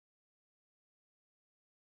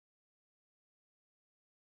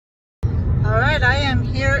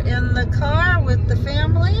with the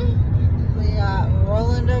family. We got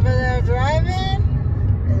Roland over there driving,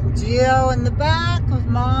 and Gio in the back with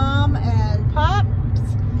Mom and Pops.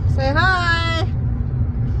 Say hi.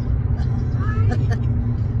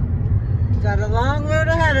 Got a long road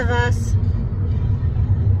ahead of us.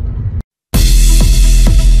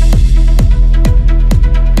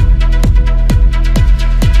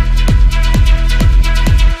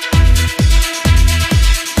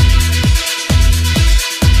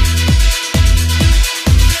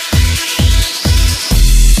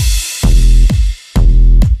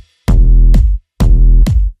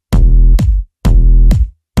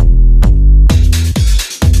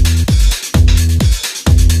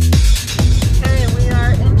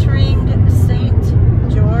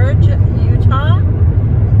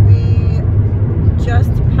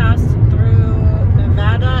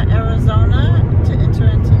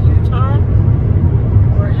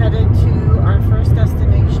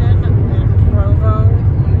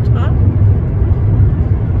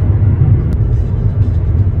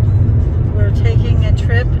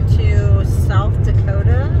 To South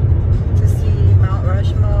Dakota to see Mount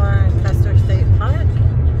Rushmore and Custer State Park,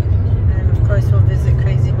 and of course we'll visit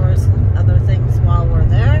Crazy Horse and other things while we're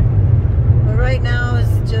there. But right now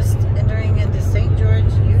is just entering into St.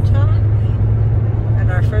 George, Utah,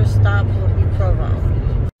 and our first stop will be Provo.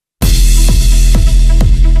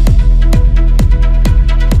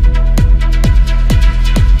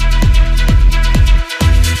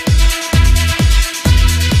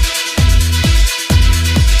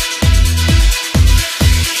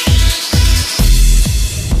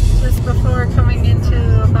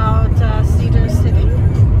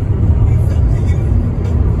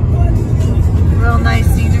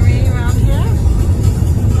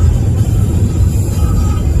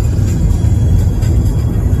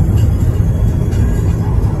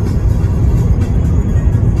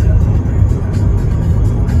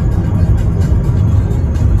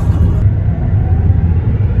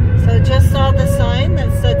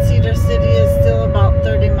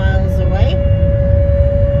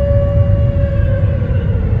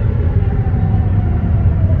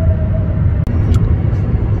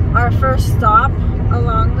 First stop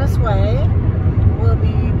along this way will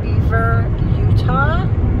be Beaver, Utah,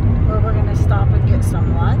 where we're going to stop and get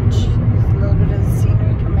some lunch. There's a little bit of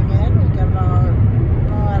scenery coming in. We've got about,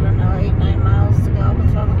 I don't know, 8-9 miles to go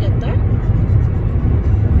before we get there.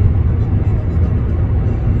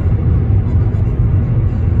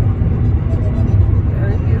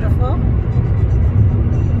 Very beautiful.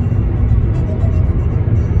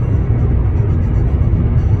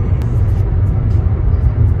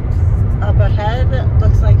 Up ahead,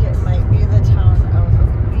 looks like it might be the town of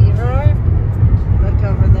Beaver. Look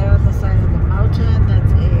over there on the side of the mountain.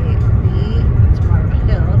 That's a B. It's more of a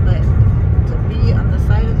hill, but it's a B on the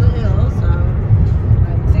side of the hill. So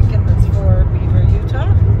I'm thinking that's for Beaver,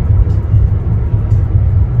 Utah.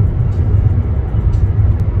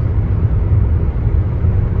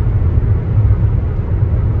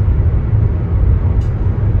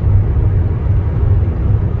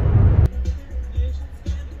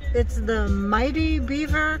 It's the Mighty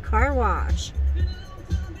Beaver Car Wash.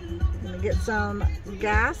 I'm gonna get some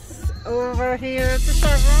gas over here at the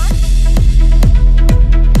Chevron.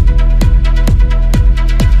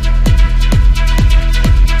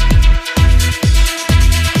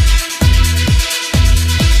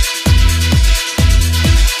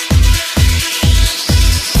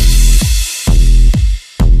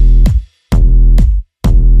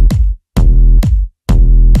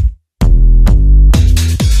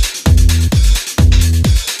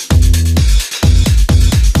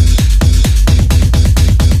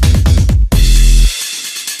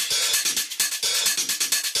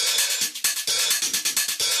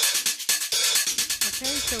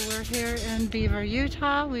 So we're here in Beaver,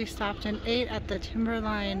 Utah. We stopped and ate at the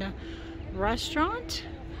Timberline restaurant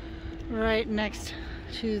right next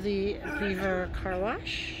to the Beaver Car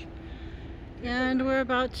Wash. And we're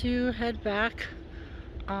about to head back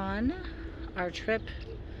on our trip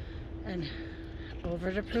and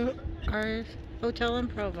over to our hotel in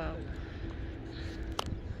Provo.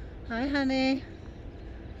 Hi, honey.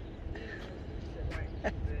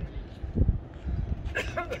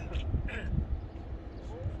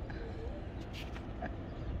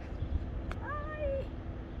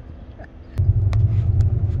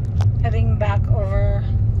 Heading back over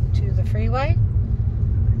to the freeway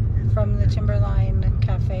from the Timberline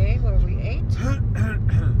Cafe where we ate.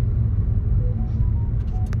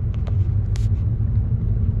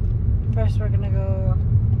 First we're gonna go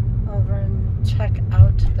over and check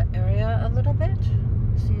out the area a little bit.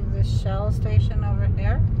 See the Shell station over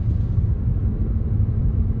here.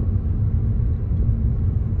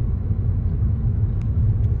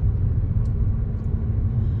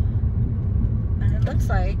 looks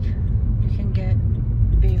like you can get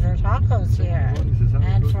beaver tacos here,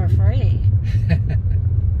 and for free.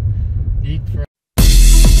 Eat for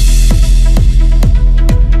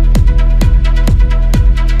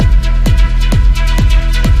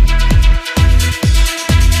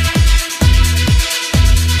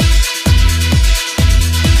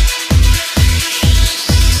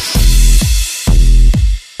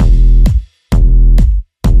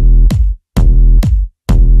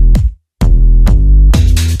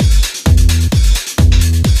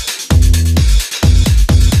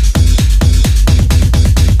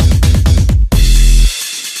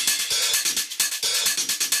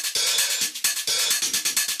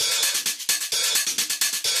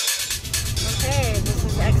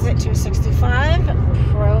exit 265,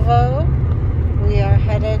 Provo. We are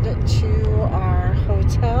headed to our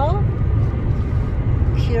hotel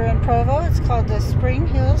here in Provo. It's called the Spring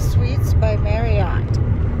Hill Suites by Marriott.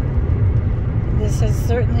 This has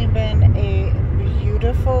certainly been a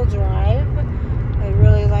beautiful drive. I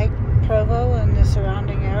really like Provo and the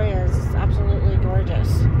surrounding areas. It's absolutely gorgeous.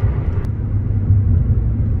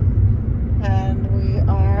 And we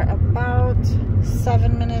are about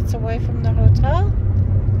 7 minutes away from the hotel.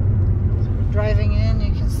 Driving in,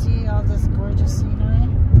 you can see all this gorgeous scenery.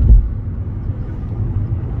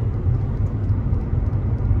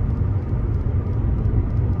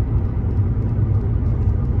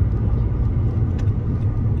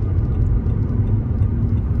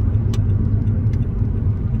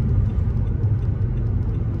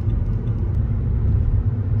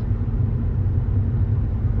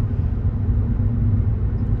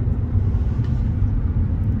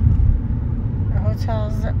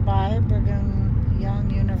 Hotels by Brigham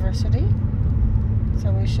Young University,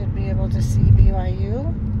 so we should be able to see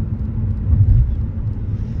BYU.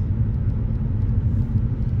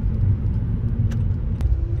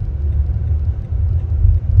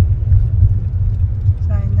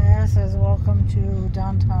 Sign there says welcome to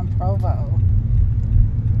downtown Provo.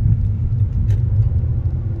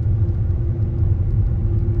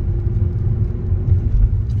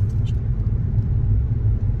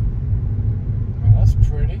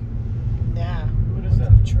 Pretty. Yeah. What is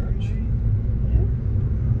that, a church?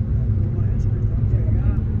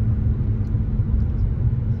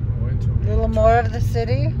 A little more of the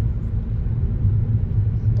city.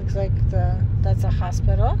 Looks like that's a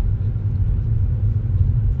hospital.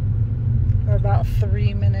 We're about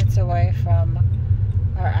 3 minutes away from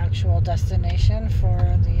our actual destination for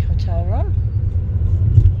the hotel room.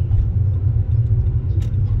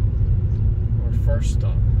 Our first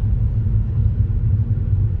stop.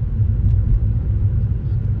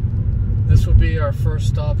 This will be our first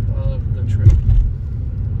stop of the trip.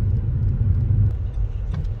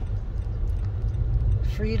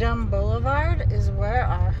 Freedom Boulevard is where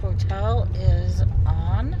our hotel is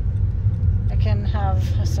on. I can have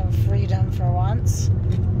some freedom for once.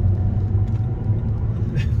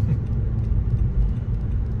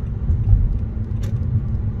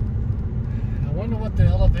 I wonder what the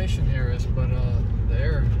elevation here is, but the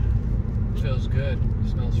air feels good. It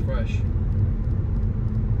smells fresh.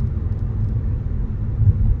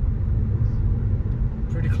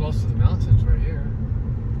 Pretty close to the mountains right here.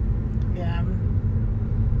 Yeah.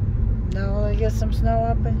 No, I get some snow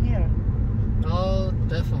up in here. Oh,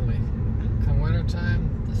 definitely. Come winter time,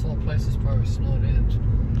 this whole place is probably snowed in.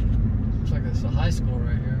 Looks like it's a high school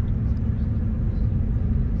right here.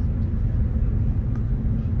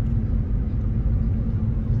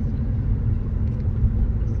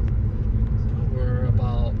 We're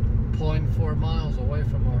about 0.4 miles away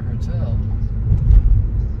from our hotel.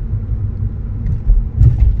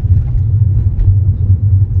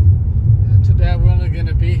 Too bad we're only going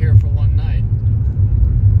to be here for one night,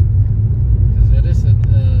 because it is a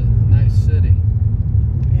nice city.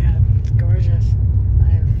 Yeah, it's gorgeous.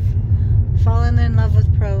 I've fallen in love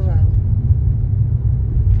with Provo.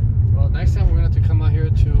 Well, next time we're going to have to come out here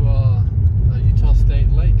to Utah State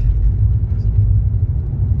Lake,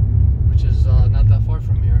 which is not that far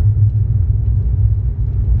from here.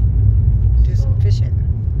 Do some fishing.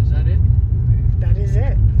 Is that it? That is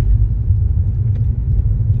it.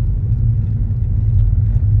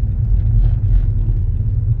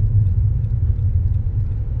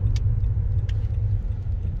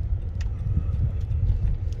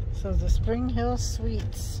 So the Spring Hill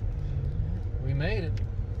Suites. We made it.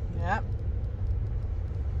 Yep.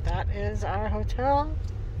 That is our hotel.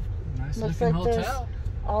 Nice Looks looking like there's hotel.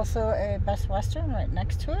 also a Best Western right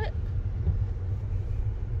next to it.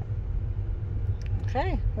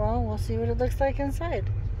 Okay, well, we'll see what it looks like inside.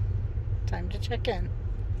 Time to check in.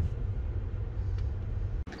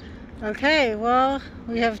 Okay, well,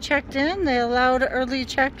 we have checked in. They allowed early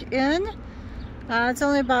check-in. It's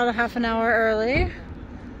only about a half an hour early.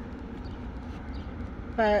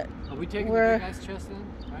 But are we taking the big guy's chest in,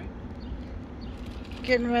 right?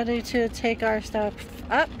 Getting ready to take our stuff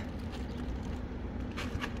up.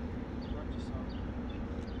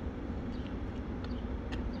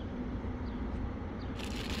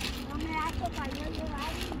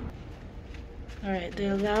 Alright, they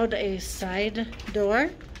allowed a side door.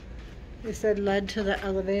 They said led to the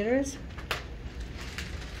elevators.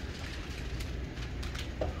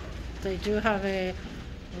 They do have a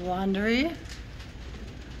laundry.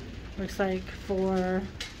 Looks like for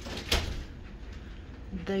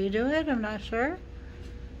they do it, I'm not sure.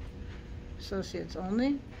 Associates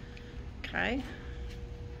only. Okay.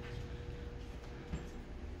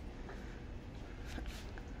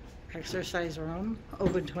 Exercise room,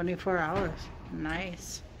 open 24 hours.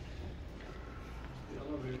 Nice.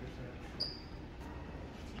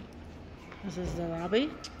 This is the lobby.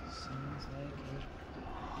 Sounds like it.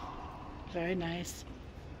 Very nice.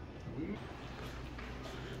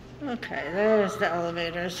 Okay, there's the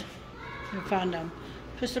elevators. We found them.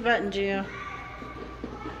 Push the button, Gio. I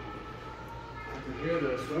can hear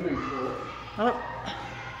the swimming pool. Oh,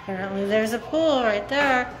 apparently there's a pool right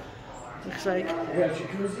there. Looks like. Yeah,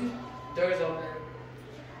 jacuzzi? Doors open.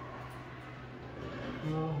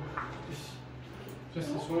 No, just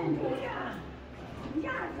a swimming pool.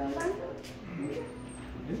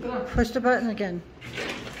 Push the button again.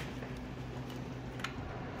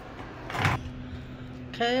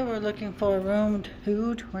 Okay, we're looking for room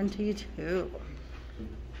 222.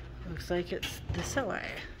 Looks like it's this way.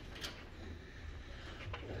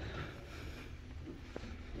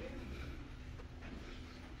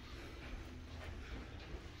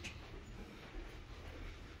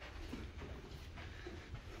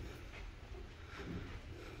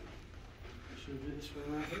 Should we do this one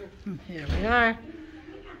right here? Here we are.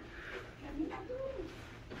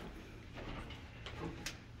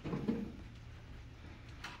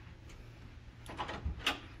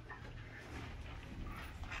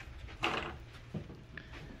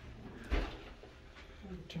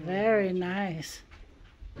 Very nice.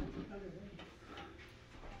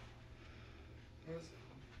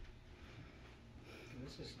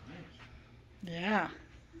 This is nice. Yeah.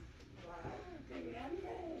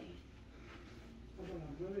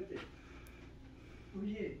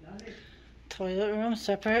 Toilet room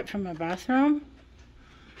separate from a bathroom.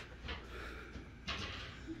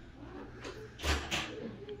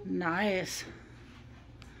 Nice.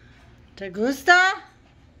 ¿Te gusta?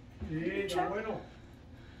 Sí, está bueno.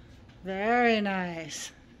 Very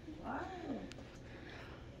nice.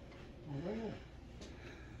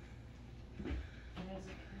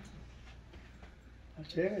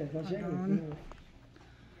 That's it. That's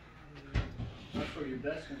where your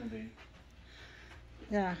bed's gonna be.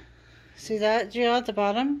 Yeah. See that, Gio, at the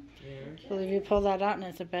bottom? Yeah. I believe you pull that out and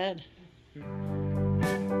it's a bed.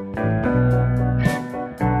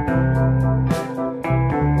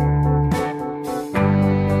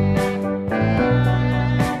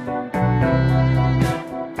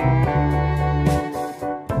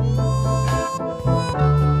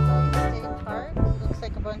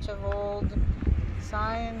 Of old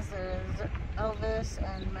signs. There's Elvis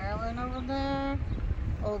and Marilyn over there.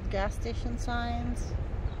 Old gas station signs.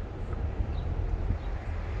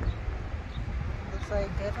 Looks like,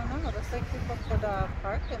 I don't know, looks like people could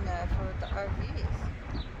park in there for the RVs.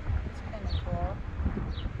 It's kind of cool.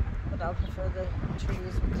 But I'll prefer the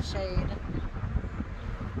trees with the shade.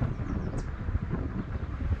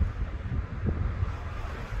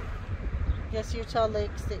 Yes, Utah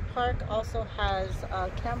Lake State Park also has a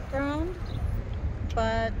campground,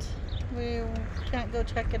 but we can't go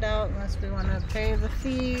check it out unless we want to pay the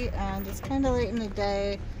fee, and it's kind of late in the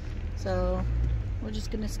day, so we're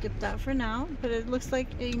just going to skip that for now. But it looks like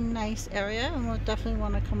a nice area, and we'll definitely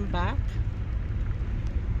want to come back.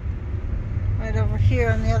 Right over here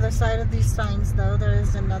on the other side of these signs, though, there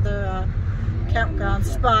is another campground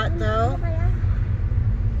spot, though,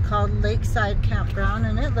 called Lakeside Campground,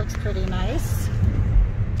 and it looks pretty nice.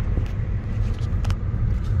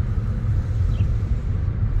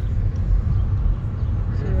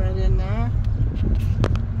 See right in there.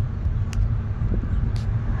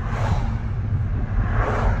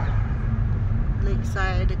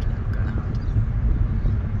 Lakeside Campground.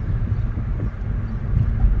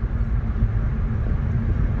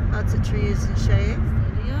 Lots of trees and shade.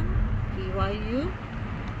 Stadium, BYU.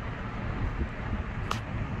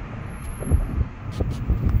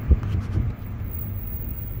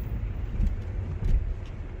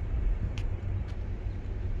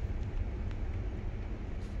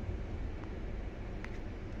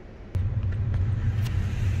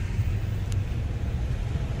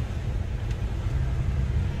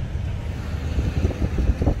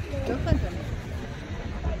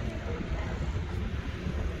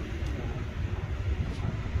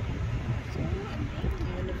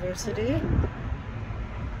 University. It's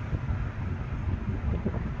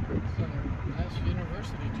a nice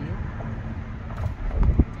university, Gio.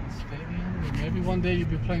 Stadium. Maybe one day you'll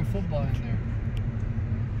be playing football in there.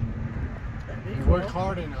 You work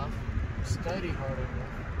hard enough, study hard enough.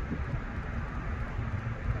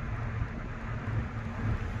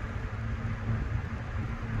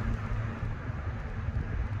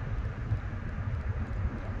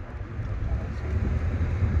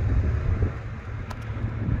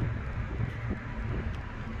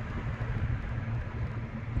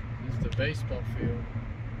 This is the baseball field.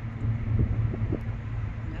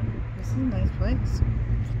 Yep, this is a nice place.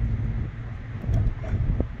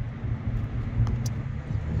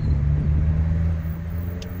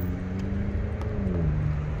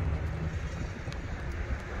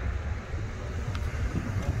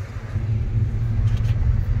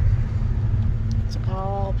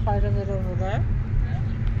 All part of it over there.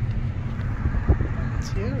 It's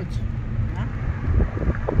huge. Yeah.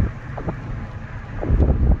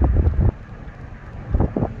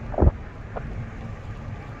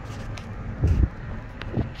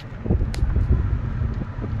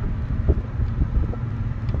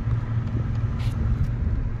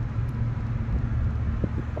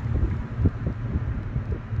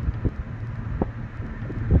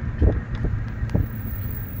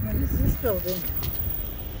 What is this building?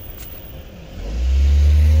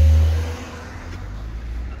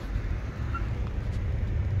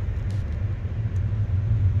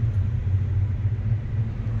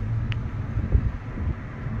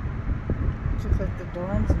 Looks like the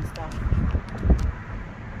dorms and stuff.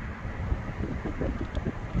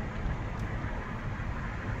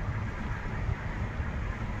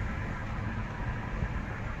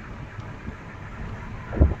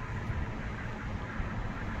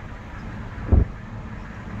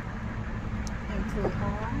 Into the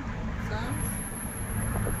hall.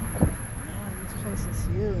 Yeah, this place is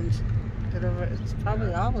huge. Get over. It's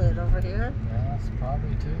probably all lit over here. Yeah, it's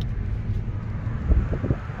probably too.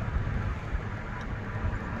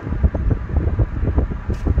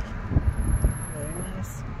 Very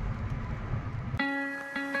nice.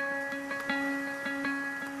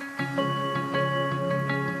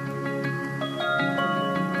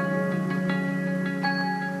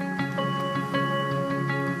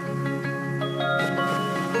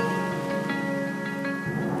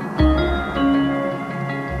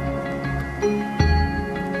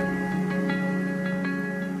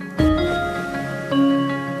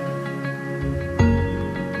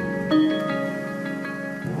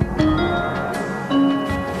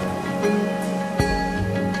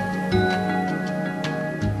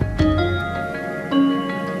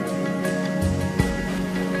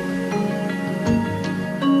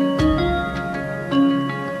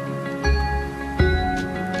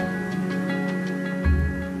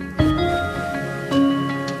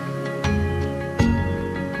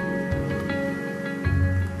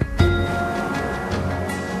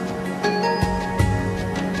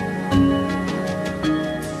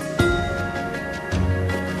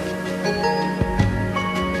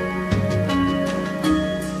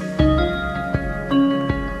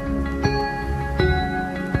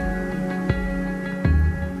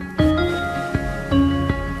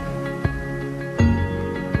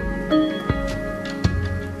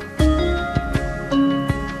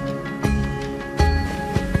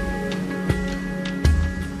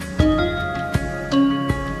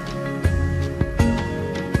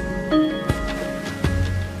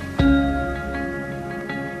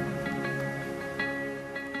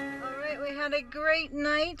 Had a great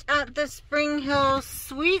night at the Spring Hill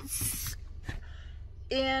Suites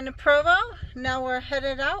in Provo. Now we're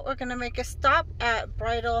headed out. We're going to make a stop at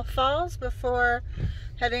Bridal Falls before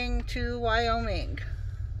heading to Wyoming.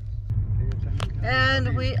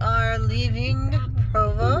 And we are leaving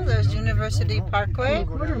Provo. There's University Parkway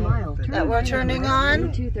that we're turning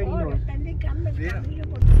on.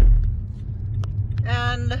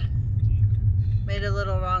 And made a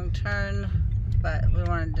little wrong turn, but we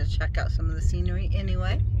wanted to check out some of the scenery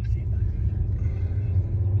anyway.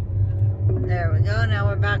 There we go. Now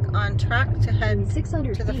we're back on track to head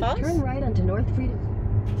 600 to the feet, falls. turn right onto North Freedom.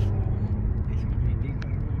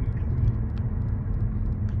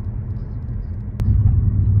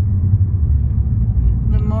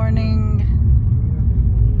 The morning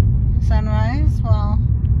sunrise, well,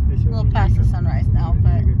 a little past the sunrise now,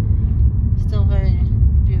 but still very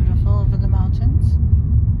beautiful over the mountains.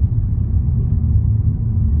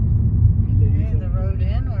 Okay, the road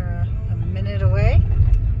in, we're a minute away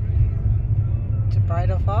to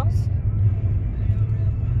Bridal Falls.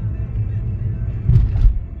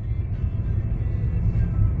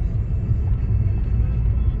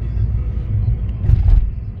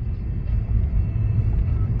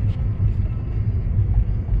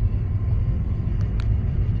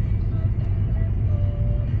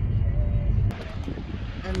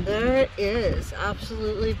 It is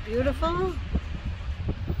absolutely beautiful.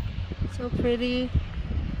 So pretty.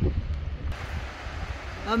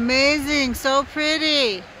 Amazing, so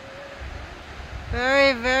pretty.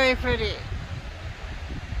 Very, very pretty.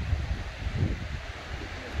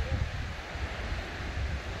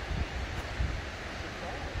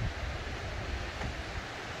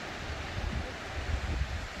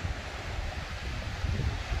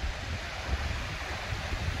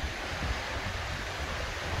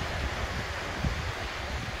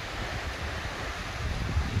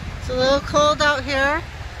 It's a little cold out here.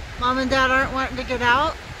 Mom and Dad aren't wanting to get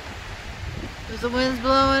out. There's the wind's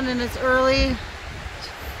blowing and it's early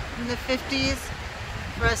in the 50s.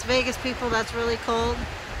 For us Vegas people, that's really cold.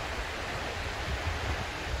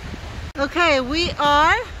 Okay, we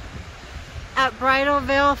are at Bridal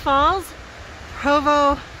Veil Falls,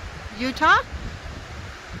 Provo, Utah.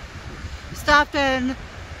 Stopped and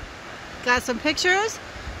got some pictures.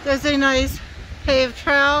 There's a nice paved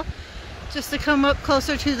trail just to come up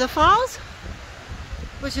closer to the falls,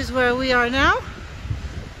 which is where we are now.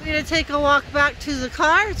 We're gonna take a walk back to the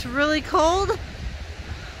car. It's really cold,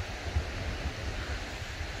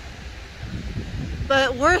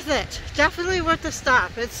 but worth it. Definitely worth the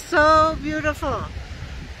stop. It's so beautiful.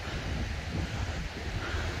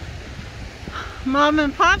 Mom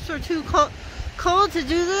and Pops were too cold to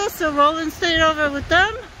do this, so Roland stayed over with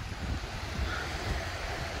them.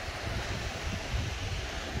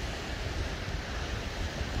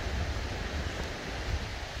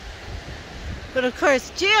 But of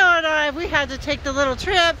course, Gio and I, we had to take the little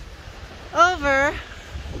trip over.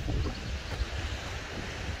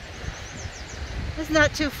 It's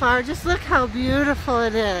not too far. Just look how beautiful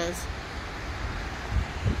it is.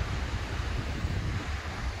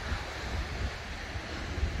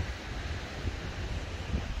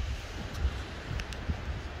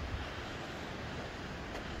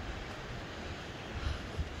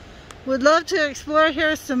 Would love to explore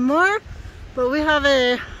here some more, but we have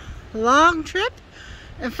a long trip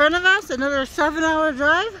in front of us, another 7-hour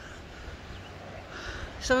drive,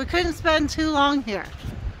 so we couldn't spend too long here.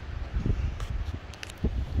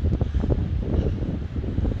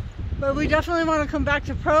 But we definitely want to come back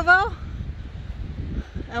to Provo,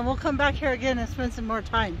 and we'll come back here again and spend some more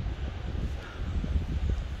time.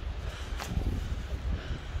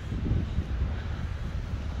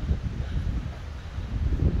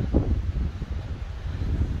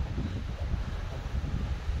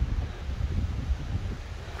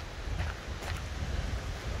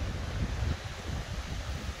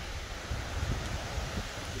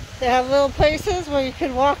 They have little places where you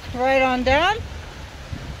could walk right on down.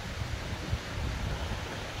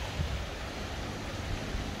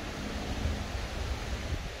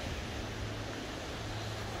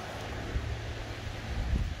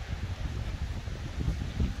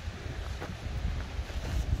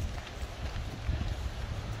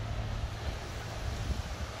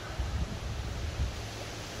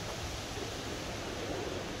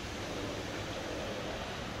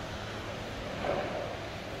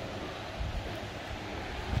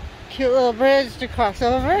 Cute little bridge to cross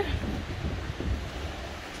over.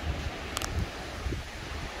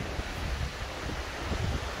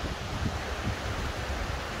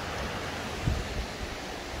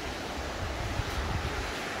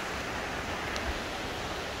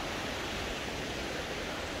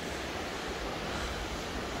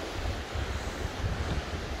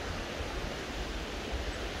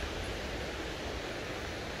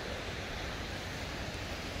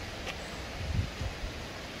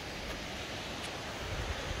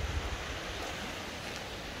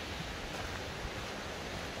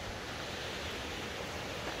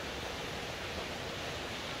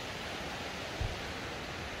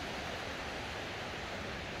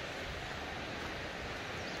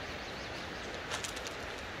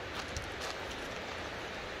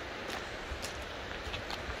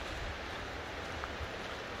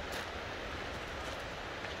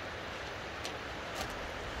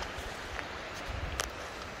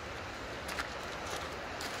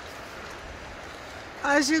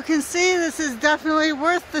 As you can see, this is definitely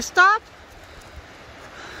worth the stop.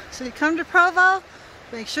 So you come to Provo,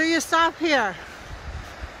 make sure you stop here.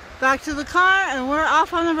 Back to the car, and we're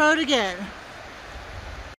off on the road again.